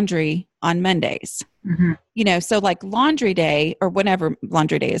laundry on Mondays. So like laundry day or whenever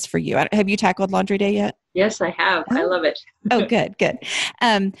laundry day is for you. Have you tackled laundry day yet? Yes, I have. I love it. Oh, good.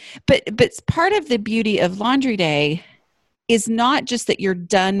 But part of the beauty of laundry day is not just that you're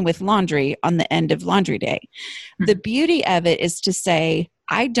done with laundry on the end of laundry day. The beauty of it is to say,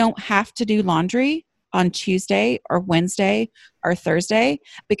 I don't have to do laundry on Tuesday or Wednesday or Thursday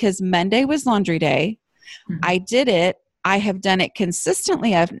because Monday was laundry day. I did it. I have done it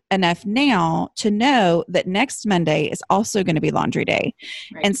consistently enough now to know that next Monday is also going to be laundry day.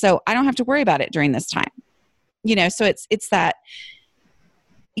 Right. And so I don't have to worry about it during this time. So it's that,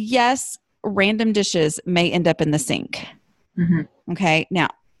 yes, random dishes may end up in the sink. Okay. Now,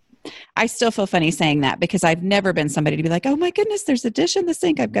 I still feel funny saying that because I've never been somebody to be like, oh my goodness, there's a dish in the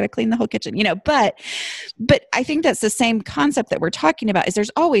sink. I've got to clean the whole kitchen, but I think that's the same concept that we're talking about is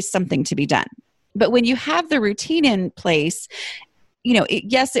there's always something to be done. But when you have the routine in place,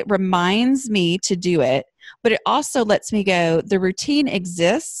 yes, it reminds me to do it, but it also lets me go, the routine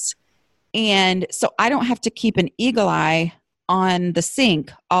exists. And so I don't have to keep an eagle eye on the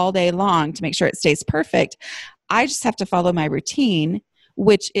sink all day long to make sure it stays perfect. I just have to follow my routine,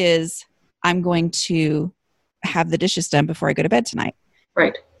 which is I'm going to have the dishes done before I go to bed tonight.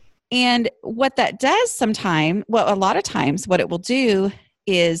 Right. And what that does a lot of times what it will do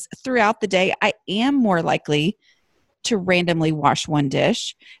is throughout the day, I am more likely to randomly wash one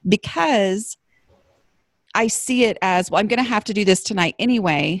dish because I see it as, well, I'm going to have to do this tonight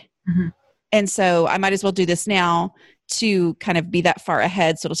anyway. And so I might as well do this now to kind of be that far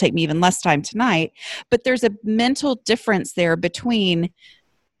ahead. So it'll take me even less time tonight. But there's a mental difference there between,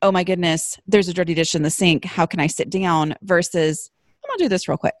 oh my goodness, there's a dirty dish in the sink. How can I sit down versus I'm going to do this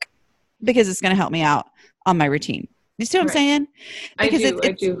real quick because it's going to help me out on my routine. You see what I'm saying? Because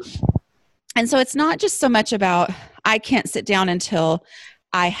I do. And so it's not just so much about I can't sit down until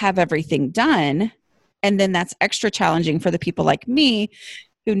I have everything done. And then that's extra challenging for the people like me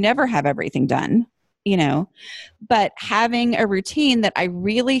who never have everything done, but having a routine that I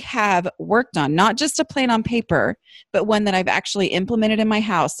really have worked on, not just a plan on paper, but one that I've actually implemented in my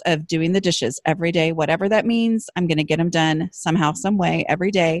house of doing the dishes every day, whatever that means, I'm going to get them done somehow, some way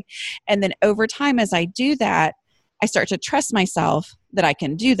every day. And then over time, as I do that, I start to trust myself that I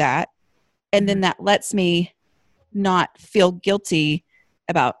can do that. And then that lets me not feel guilty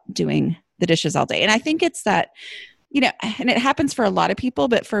about doing the dishes all day. And I think it's that, and it happens for a lot of people,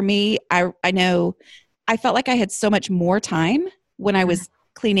 but for me, I know I felt like I had so much more time when I was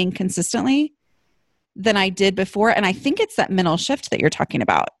cleaning consistently than I did before. And I think it's that mental shift that you're talking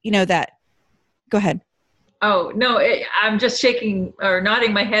about, go ahead. Oh, no, I'm just shaking or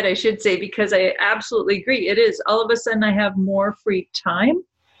nodding my head, I should say, because I absolutely agree. It is all of a sudden I have more free time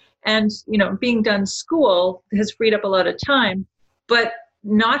and, being done school has freed up a lot of time, but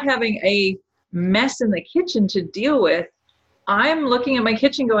not having a mess in the kitchen to deal with, I'm looking at my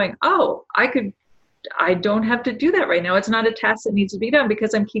kitchen going, oh, I don't have to do that right now. It's not a task that needs to be done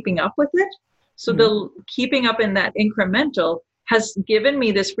because I'm keeping up with it. So the keeping up in that incremental has given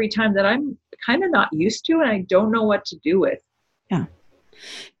me this free time that I'm kind of not used to and I don't know what to do with. Yeah.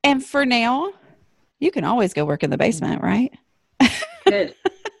 And for now, you can always go work in the basement, right? Good.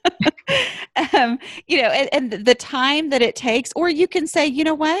 And the time that it takes, or you can say, you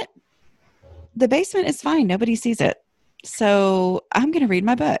know what? The basement is fine. Nobody sees it. So I'm going to read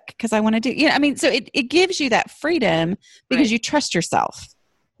my book because I want to do, so it gives you that freedom because you trust yourself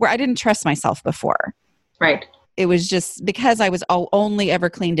where I didn't trust myself before. Right. It was just because I was only ever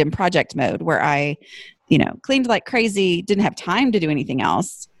cleaned in project mode where I, cleaned like crazy, didn't have time to do anything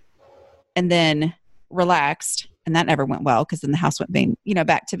else. and then relaxed. And that never went well because then the house went being,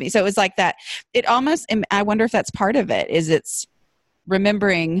 back to me. So it was like that. It almost, and I wonder if that's part of it, is it's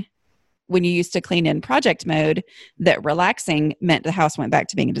remembering when you used to clean in project mode that relaxing meant the house went back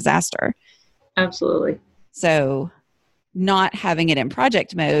to being a disaster. Absolutely. So not having it in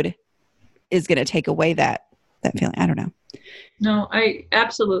project mode is going to take away that feeling. I don't know. No,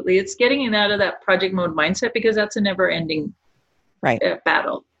 absolutely. It's getting it out of that project mode mindset, because that's a never ending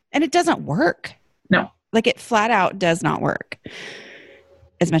battle. And it doesn't work. No. Like, it flat out does not work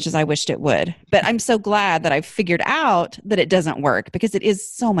as much as I wished it would. But I'm so glad that I've figured out that it doesn't work, because it is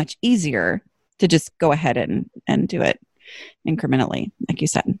so much easier to just go ahead and do it incrementally, like you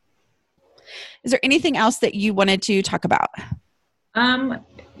said. Is there anything else that you wanted to talk about?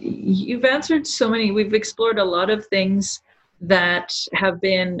 You've answered so many. We've explored a lot of things that have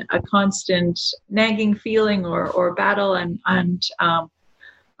been a constant nagging feeling or battle. And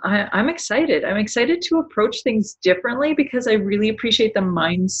I'm excited. I'm excited to approach things differently, because I really appreciate the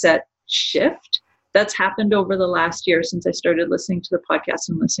mindset shift that's happened over the last year since I started listening to the podcast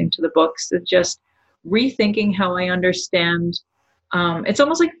and listening to the books. It's just rethinking how I understand. It's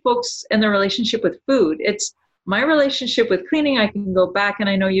almost like folks and their relationship with food. It's my relationship with cleaning. I can go back, and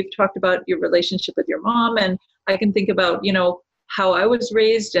I know you've talked about your relationship with your mom, and I can think about, how I was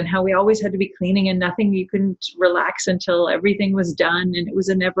raised and how we always had to be cleaning and nothing. You couldn't relax until everything was done, and it was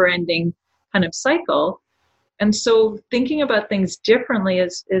a never ending kind of cycle. And so thinking about things differently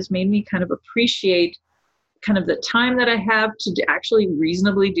has made me kind of appreciate kind of the time that I have to actually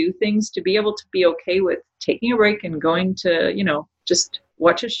reasonably do things, to be able to be okay with taking a break and going to, just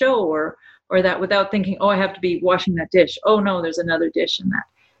watch a show or that, without thinking, oh, I have to be washing that dish. Oh no, there's another dish in that.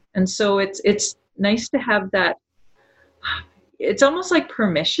 And so it's nice to have that. It's almost like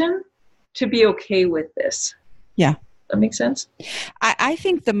permission to be okay with this. Yeah. That makes sense? I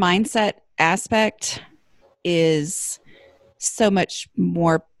think the mindset aspect is so much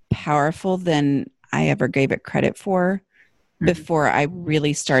more powerful than I ever gave it credit for before I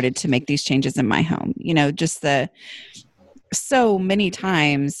really started to make these changes in my home. Just so many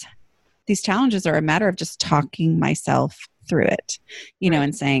times these challenges are a matter of just talking myself through it,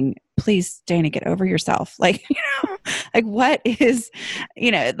 and saying, please, Dana, get over yourself. Like, like what is,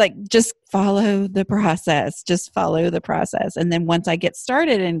 just follow the process, And then once I get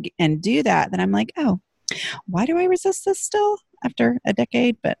started and do that, then I'm like, oh, why do I resist this still after a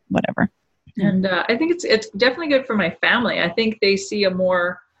decade? But whatever. And I think it's definitely good for my family. I think they see a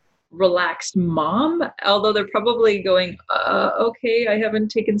more relaxed mom, although they're probably going, okay, I haven't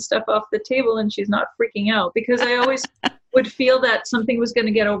taken stuff off the table and she's not freaking out, because I always would feel that something was going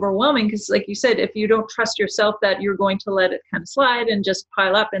to get overwhelming. Because like you said, if you don't trust yourself that you're going to let it kind of slide and just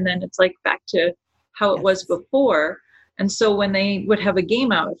pile up, and then it's like back to how it was before. And so when they would have a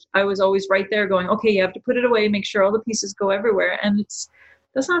game out, I was always right there going, okay, you have to put it away, make sure all the pieces go everywhere. And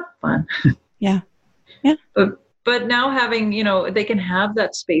that's not fun. Yeah. But now having, they can have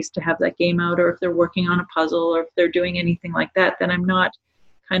that space to have that game out, or if they're working on a puzzle, or if they're doing anything like that, then I'm not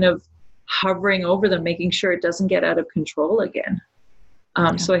kind of hovering over them, making sure it doesn't get out of control again.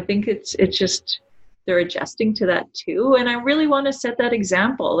 So I think it's just, they're adjusting to that too. And I really want to set that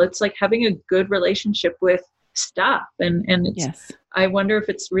example. It's like having a good relationship with stuff. And it's, I wonder if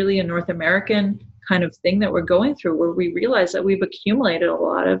it's really a North American kind of thing that we're going through, where we realize that we've accumulated a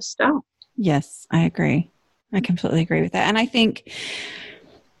lot of stuff. Yes, I agree. I completely agree with that. And I think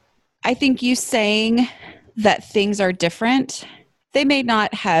you saying that things are different, they may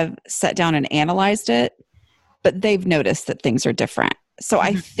not have sat down and analyzed it, but they've noticed that things are different. So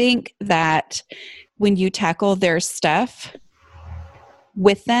I think that when you tackle their stuff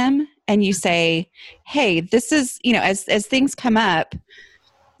with them and you say, hey, this is, as things come up,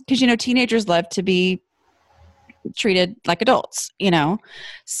 because, teenagers love to be treated like adults,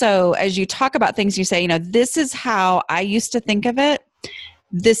 So as you talk about things, you say, this is how I used to think of it.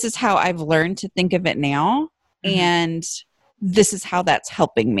 This is how I've learned to think of it now. And this is how that's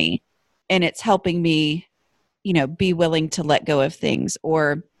helping me. And it's helping me, be willing to let go of things.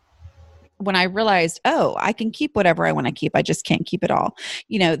 Or when I realized, oh, I can keep whatever I want to keep. I just can't keep it all.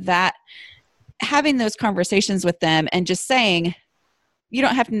 That having those conversations with them and just saying, you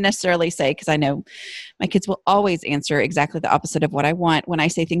don't have to necessarily say, because I know my kids will always answer exactly the opposite of what I want when I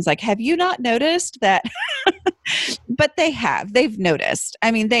say things like, have you not noticed that? But they have. They've noticed.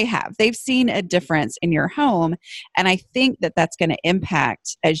 I mean, they have. They've seen a difference in your home. And I think that that's going to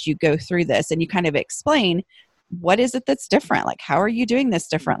impact as you go through this and you kind of explain, what is it that's different? Like, how are you doing this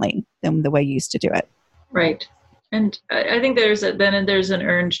differently than the way you used to do it? Right. And I think there's an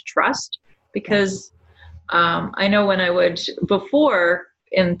earned trust, because I know when I would before,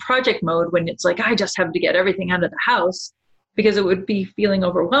 in project mode when it's like, I just have to get everything out of the house, because it would be feeling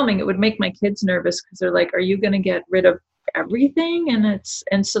overwhelming. It would make my kids nervous because they're like, are you going to get rid of everything?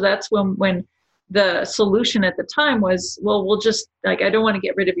 And so that's when the solution at the time was, well, we'll just like, I don't want to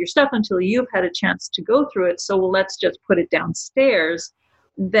get rid of your stuff until you've had a chance to go through it. So let's just put it downstairs.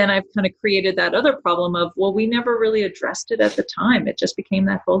 Then I've kind of created that other problem of, well, we never really addressed it at the time. It just became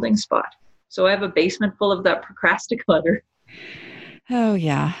that holding spot. So I have a basement full of that procrastinator. Oh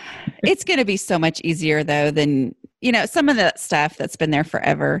yeah. It's going to be so much easier though than, some of that stuff that's been there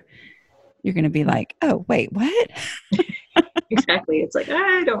forever. You're going to be like, oh, wait, what? Exactly. It's like,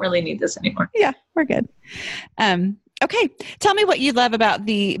 I don't really need this anymore. Yeah, we're good. Okay. Tell me what you love about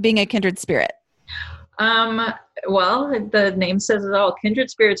being a kindred spirit. Well, the name says it all. Kindred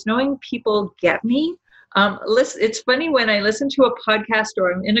spirits, knowing people get me. Listen, it's funny when I listen to a podcast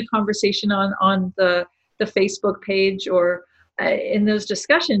or I'm in a conversation on the Facebook page or in those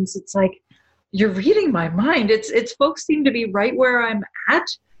discussions, it's like, you're reading my mind. It's folks seem to be right where I'm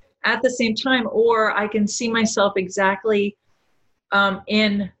at the same time, or I can see myself exactly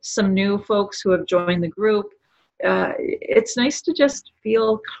in some new folks who have joined the group. It's nice to just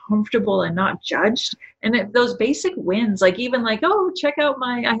feel comfortable and not judged. And those basic wins, like even like, oh, check out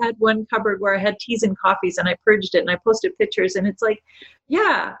I had one cupboard where I had teas and coffees and I purged it and I posted pictures. And it's like,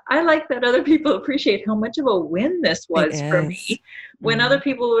 yeah, I like that other people appreciate how much of a win this was for me. When other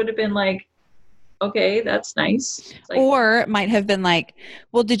people would have been like, okay, that's nice. Like, or might have been like,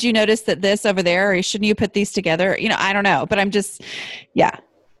 well, did you notice that this over there, or shouldn't you put these together? I don't know, but I'm just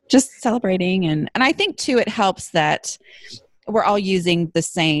celebrating. And I think too, it helps that we're all using the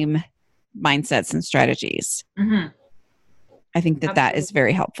same mindsets and strategies. Mm-hmm. I think that is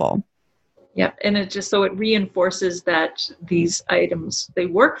very helpful. Yeah. And it just, so it reinforces that these items, they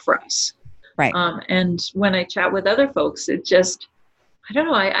work for us. Right. And when I chat with other folks, it just, I don't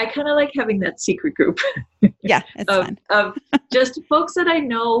know. I kind of like having that secret group. Yeah, it's fun. Of just folks that I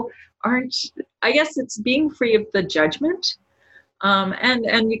know aren't, I guess it's being free of the judgment.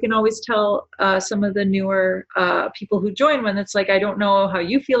 And you can always tell some of the newer people who join when it's like, I don't know how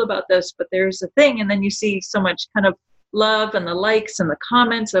you feel about this, but there's a thing. And then you see so much kind of love and the likes and the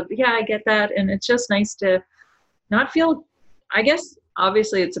comments of, yeah, I get that. And it's just nice to not feel, I guess,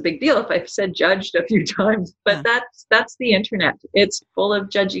 obviously it's a big deal if I've said judged a few times, but that's the internet. It's full of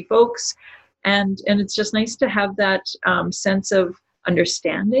judgy folks. And it's just nice to have that sense of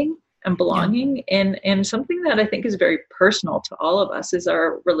understanding and belonging in something that I think is very personal to all of us, is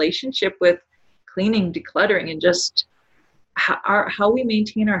our relationship with cleaning, decluttering, and just how we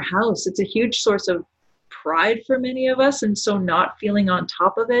maintain our house. It's a huge source of pride for many of us. And so not feeling on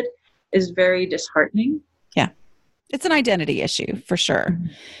top of it is very disheartening. Yeah. It's an identity issue for sure,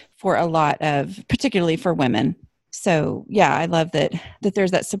 for a lot of, particularly for women. So yeah, I love that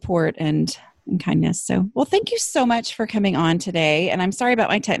there's that support and kindness. So, well, thank you so much for coming on today. And I'm sorry about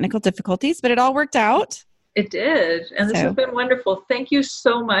my technical difficulties, but it all worked out. It did. And this has been wonderful. Thank you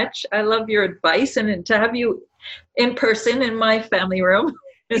so much. I love your advice, and to have you in person in my family room.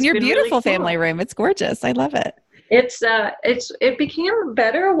 In your beautiful really cool family room. It's gorgeous. I love it. It became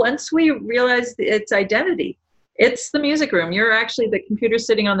better once we realized its identity. It's the music room. You're actually the computer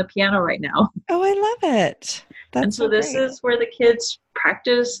sitting on the piano right now. Oh, I love it. And so this is where the kids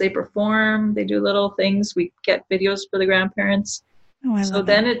practice, they perform, they do little things. We get videos for the grandparents. Oh, I love so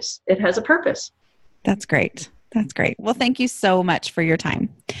then it has a purpose. That's great. That's great. Well, thank you so much for your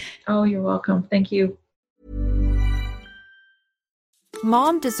time. Oh, you're welcome. Thank you.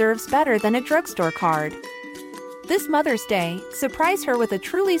 Mom deserves better than a drugstore card. This Mother's Day, surprise her with a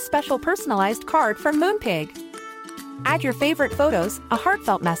truly special personalized card from Moonpig. Add your favorite photos, a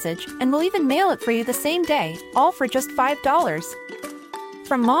heartfelt message, and we'll even mail it for you the same day, all for just $5.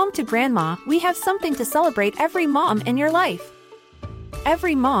 From mom to grandma, we have something to celebrate every mom in your life.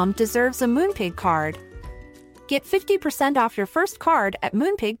 Every mom deserves a Moonpig card. Get 50% off your first card at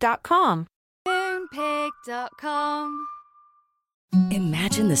moonpig.com. Moonpig.com.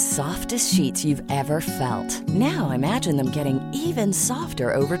 Imagine the softest sheets you've ever felt. Now imagine them getting even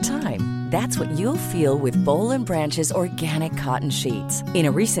softer over time. That's what you'll feel with Boll & Branch's organic cotton sheets. In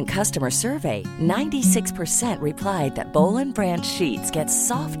a recent customer survey, 96% replied that Boll & Branch sheets get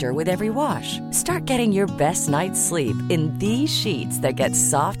softer with every wash. Start getting your best night's sleep in these sheets that get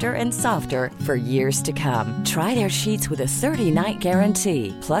softer and softer for years to come. Try their sheets with a 30-night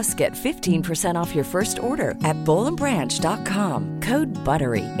guarantee. Plus, get 15% off your first order at bollandbranch.com. Code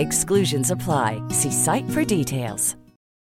BUTTERY. Exclusions apply. See site for details.